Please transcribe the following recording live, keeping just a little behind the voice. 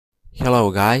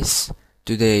Hello guys,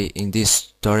 today in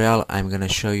this tutorial I'm gonna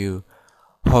show you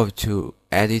how to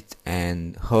edit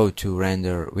and how to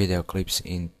render video clips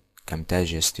in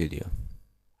Camtasia Studio.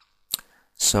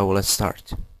 So let's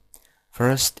start.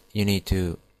 First you need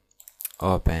to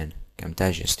open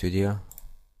Camtasia Studio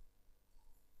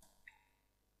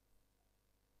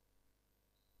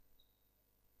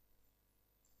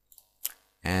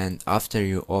and after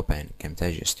you open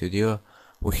Camtasia Studio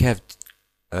we have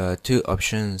two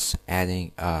options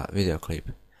adding a video clip.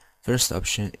 First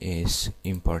option is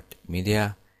import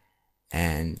media,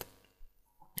 and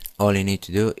all you need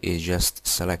to do is just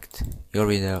select your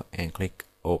video and click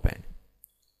open.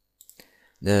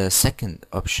 The second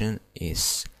option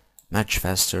is much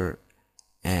faster,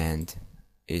 and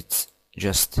it's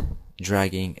just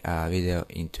dragging a video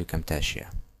into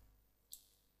Camtasia.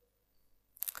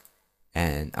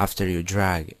 And after you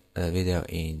drag a video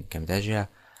in Camtasia,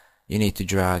 you need to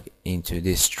drag into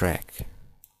this track,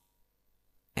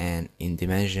 and in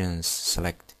dimensions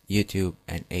select YouTube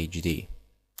and HD.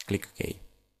 Click OK.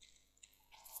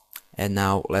 And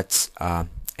now let's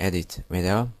edit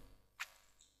video.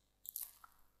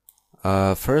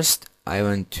 First I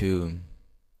want to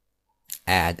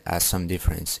add some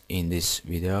difference in this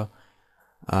video.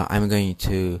 I'm going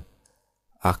to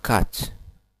cut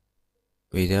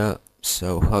video.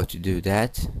 So how to do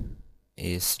that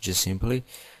is just simply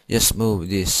move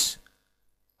this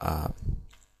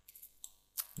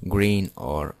green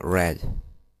or red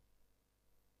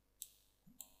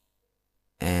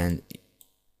and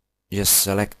just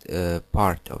select a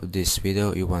part of this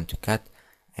video you want to cut,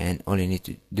 and all you need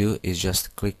to do is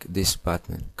just click this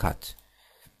button, cut,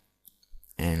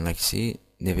 and like see,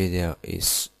 the video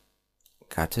is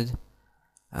cutted.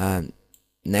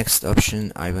 Next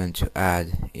option I want to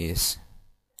add is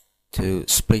to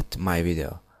split my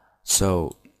video.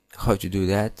 So how to do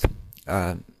that?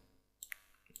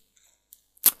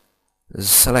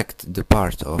 Select the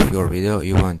part of your video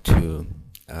you want to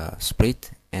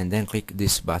split, and then click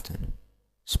this button,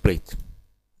 split,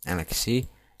 and like see,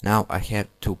 now I have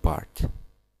two parts.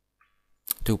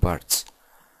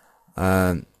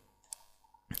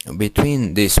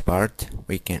 Between this part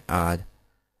we can add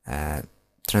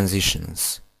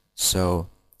transitions. So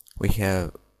we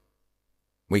can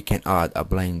add a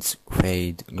blend,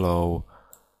 fade, glow,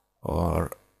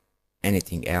 or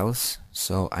anything else.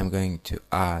 So I'm going to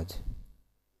add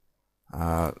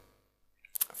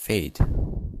fade,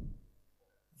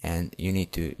 and you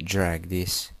need to drag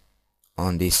this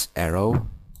on this arrow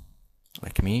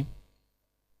like me,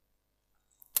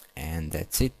 and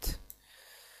that's it.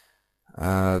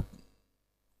 The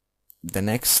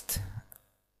next,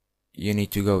 you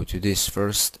need to go to this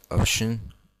first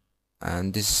option,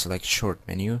 and this is like short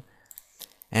menu,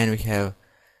 and we have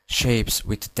shapes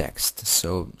with text.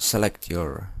 So select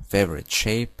your favorite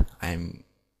shape. I'm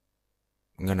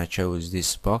gonna choose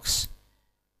this box,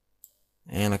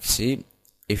 and like see,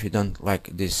 if you don't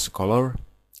like this color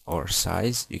or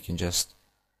size, you can just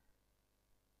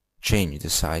change the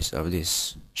size of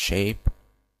this shape.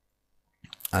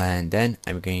 And then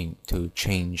I'm going to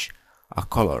change a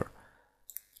color.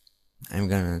 I'm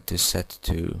gonna set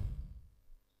to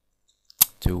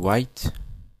white,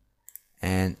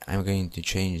 and I'm going to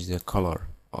change the color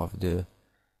of the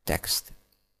text.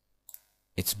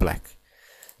 It's black.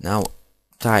 Now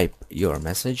type your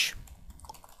message.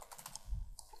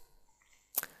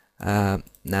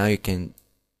 Now you can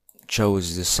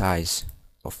choose the size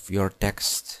of your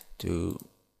text to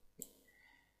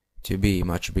be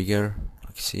much bigger,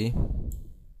 like see.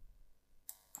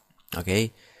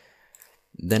 Okay,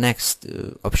 the next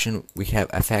option, we have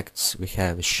effects, we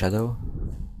have shadow,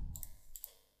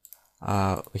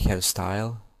 we have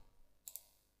style,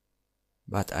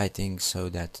 but I think so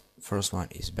that first one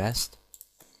is best.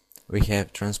 We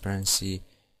have transparency.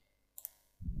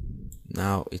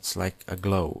 Now it's like a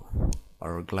glow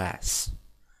or glass.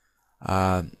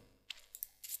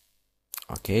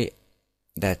 Okay,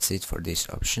 that's it for this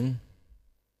option.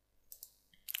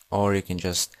 Or you can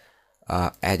just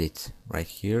add it right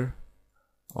here,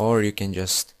 or you can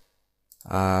just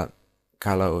call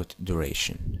out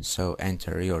duration. So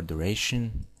enter your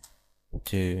duration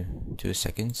to 2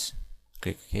 seconds,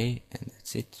 click OK, and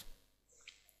that's it.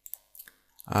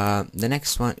 The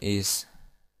next one is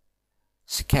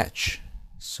sketch.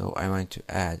 So I want to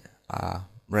add a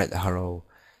red arrow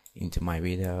into my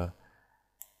video,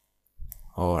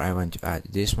 or I want to add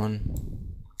this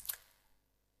one.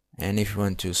 And if you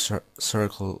want to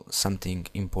circle something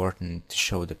important to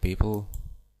show the people,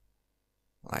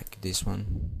 like this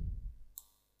one.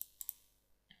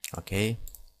 Okay,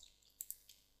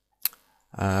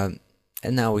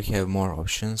 And now we have more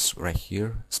options right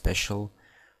here. Special,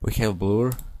 we have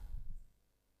blur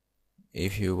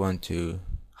if you want to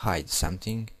hide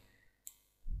something,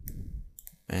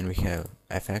 and we have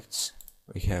effects,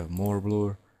 we have more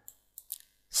blur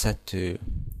set to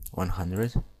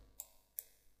 100.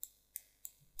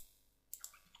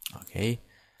 Okay,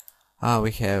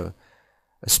 we have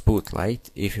a spotlight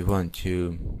if you want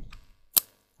to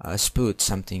spot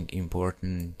something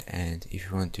important, and if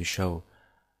you want to show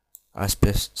a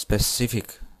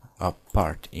specific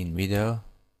part in video,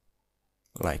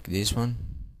 like this one.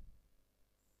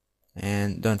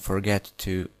 And don't forget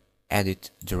to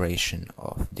edit duration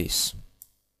of this.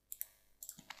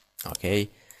 Okay,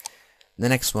 the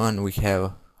next one we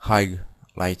have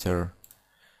highlighter.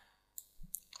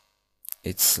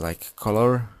 It's like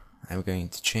color. I'm going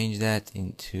to change that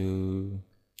into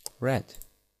red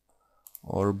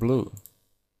or blue.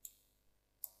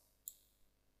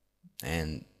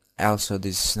 And also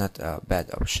this is not a bad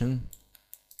option.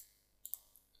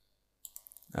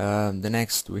 The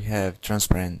next we have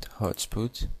transparent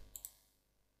hotspot,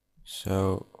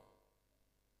 so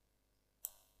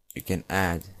you can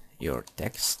add your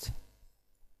text.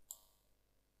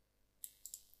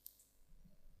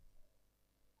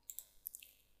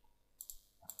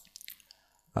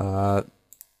 The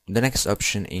next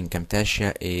option in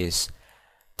Camtasia is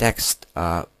text,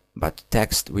 but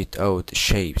text without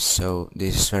shapes, so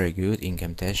this is very good in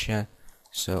Camtasia.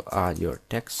 So add your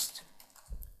text.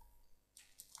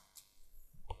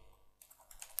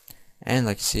 And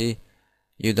like see,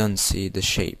 you don't see the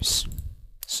shapes,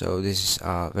 so this is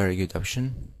a very good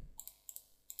option.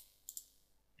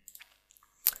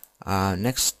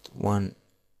 Next one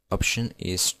option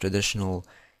is traditional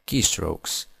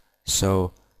keystrokes.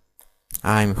 So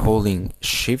I'm holding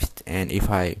shift, and if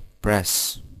I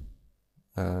press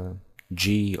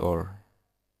G or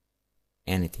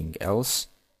anything else,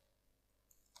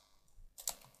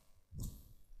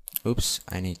 oops,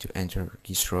 I need to enter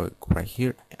keystroke right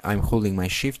here. I'm holding my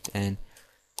shift, and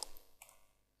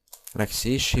like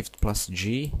see, shift plus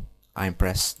G, I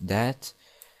press that.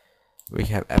 We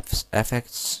have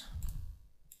effects,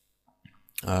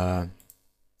 like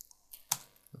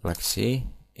see,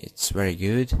 it's very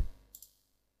good.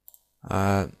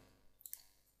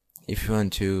 If you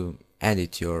want to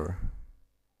edit your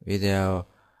video,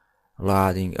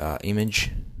 loading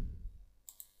image,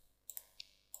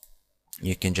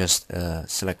 you can just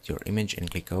select your image and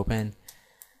click open.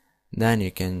 Then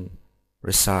you can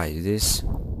resize this,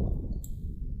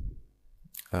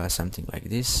 something like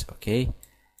this. Okay,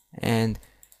 and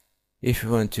if you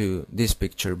want to this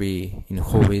picture be in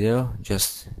whole video,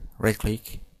 just right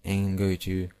click and go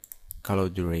to color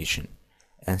duration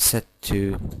and set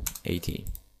to 80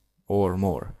 or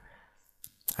more,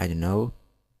 I don't know,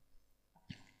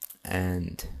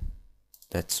 and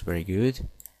that's very good.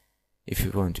 If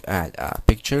you want to add a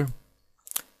picture,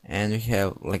 and we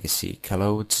have legacy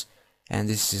clouds, and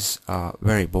this is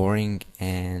very boring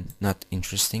and not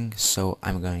interesting, so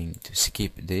I'm going to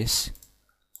skip this.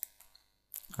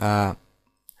 I'm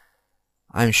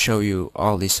show you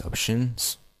all these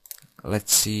options.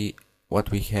 Let's see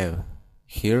what we have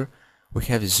here. We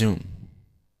have zoom.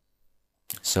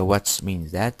 So what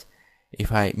means that if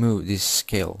I move this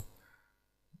scale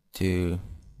to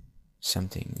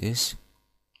something this,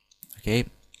 okay,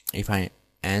 if I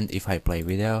play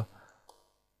video,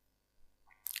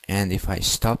 and if I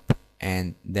stop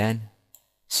and then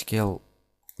scale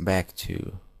back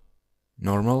to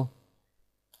normal,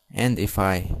 and if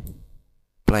I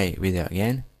play video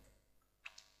again,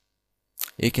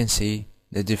 you can see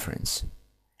the difference.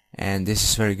 And this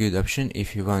is very good option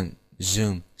if you want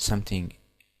zoom something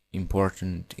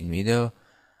important in video,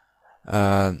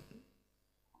 and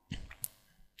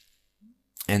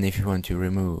if you want to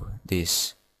remove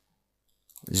this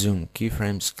zoom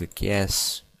keyframes, click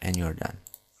yes, and you're done.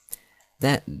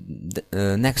 Then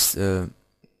the next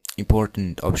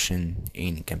important option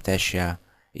in Camtasia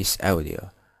is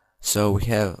audio. So we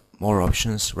have more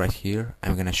options right here.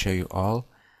 I'm gonna show you all.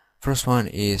 First one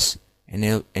is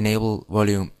enable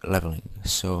volume leveling.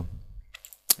 So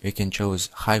you can choose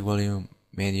high volume,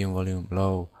 medium volume,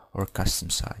 low, or custom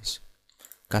size,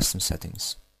 custom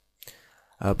settings.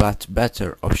 But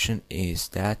better option is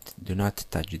that do not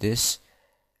touch this,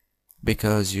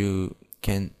 because you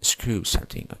can screw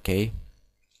something. Okay,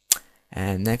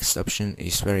 and next option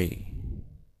is very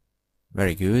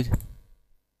good.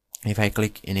 If I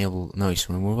click enable noise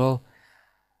removal,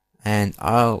 and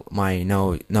all my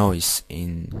noise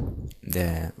in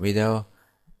the video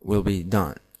will be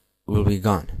gone.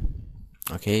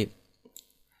 Okay,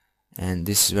 and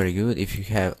this is very good. If you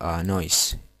have a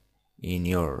noise in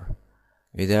your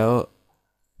video,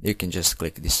 you can just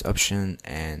click this option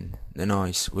and the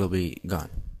noise will be gone.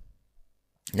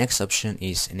 Next option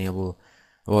is enable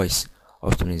voice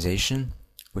optimization.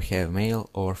 We have male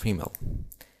or female,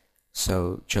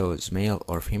 so choose male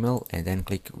or female and then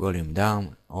click volume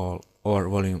down or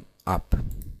volume up.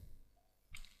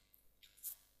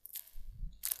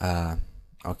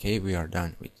 Okay, we are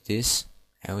done with this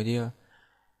audio,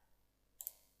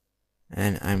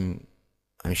 and I'm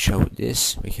showed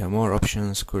this. We have more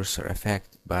options, cursor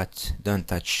effect, but don't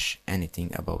touch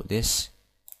anything about this.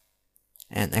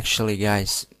 And actually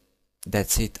guys,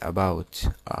 that's it about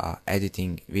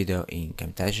editing video in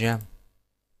Camtasia.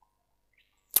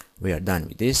 We are done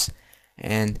with this,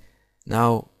 and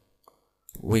now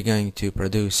we're going to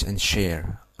produce and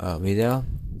share a video.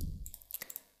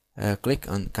 Click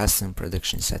on custom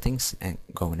production settings and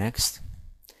go next,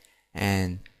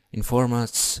 and in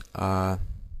formats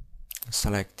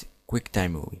select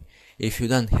QuickTime Movie. If you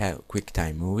don't have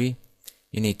QuickTime Movie,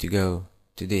 you need to go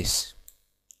to this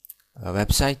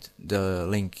website. The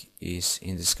link is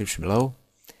in the description below,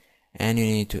 and you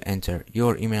need to enter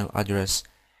your email address,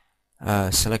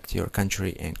 select your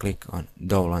country and click on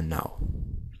download now.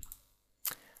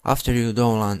 After you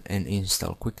download and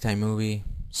install QuickTime Movie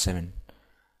 7,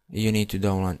 you need to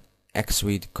download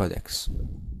Xvid codecs.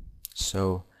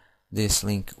 So this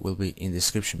link will be in the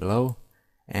description below,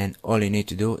 and all you need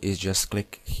to do is just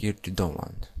click here to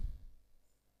download,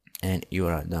 and you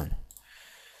are done.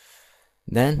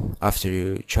 Then after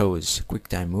you chose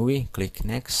QuickTime Movie, click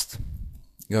next,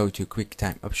 go to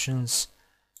QuickTime options,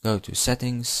 go to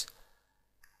settings,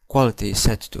 quality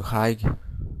set to high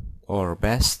or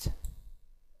best,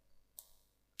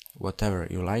 whatever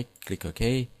you like, click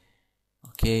OK,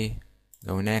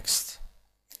 go next,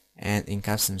 and in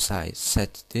custom size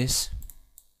set this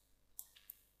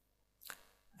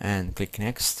and click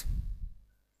next.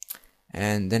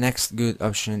 And the next good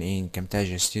option in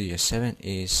Camtasia Studio 7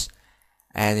 is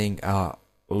adding a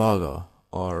logo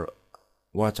or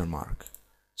watermark.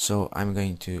 So I'm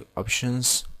going to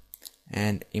options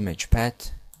and image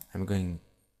path. I'm going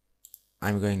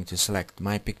to select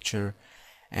my picture,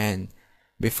 and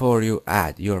before you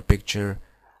add your picture,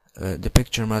 the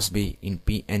picture must be in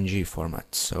PNG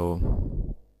format.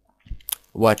 So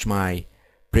watch my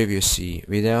previous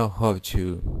video how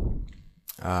to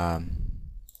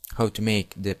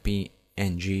make the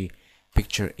PNG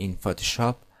picture in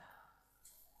Photoshop,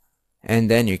 and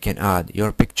then you can add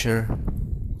your picture,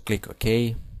 click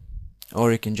OK,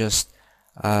 or you can just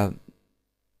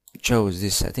choose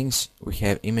these settings. We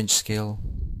have image scale,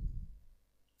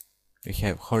 we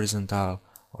have horizontal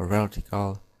or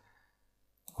vertical,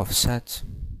 offset.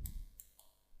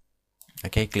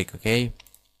 Okay, click OK,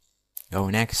 go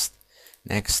next,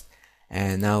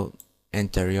 and now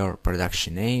enter your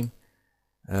production name,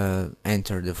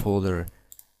 enter the folder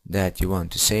that you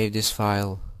want to save this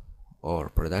file or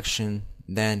production.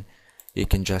 Then you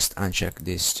can just uncheck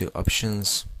these two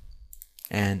options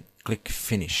and click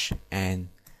finish, and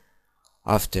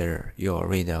after your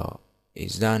video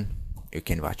is done, you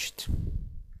can watch it.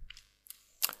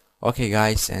 Okay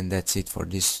guys, and that's it for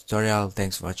this tutorial.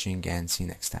 Thanks for watching and see you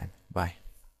next time. Bye.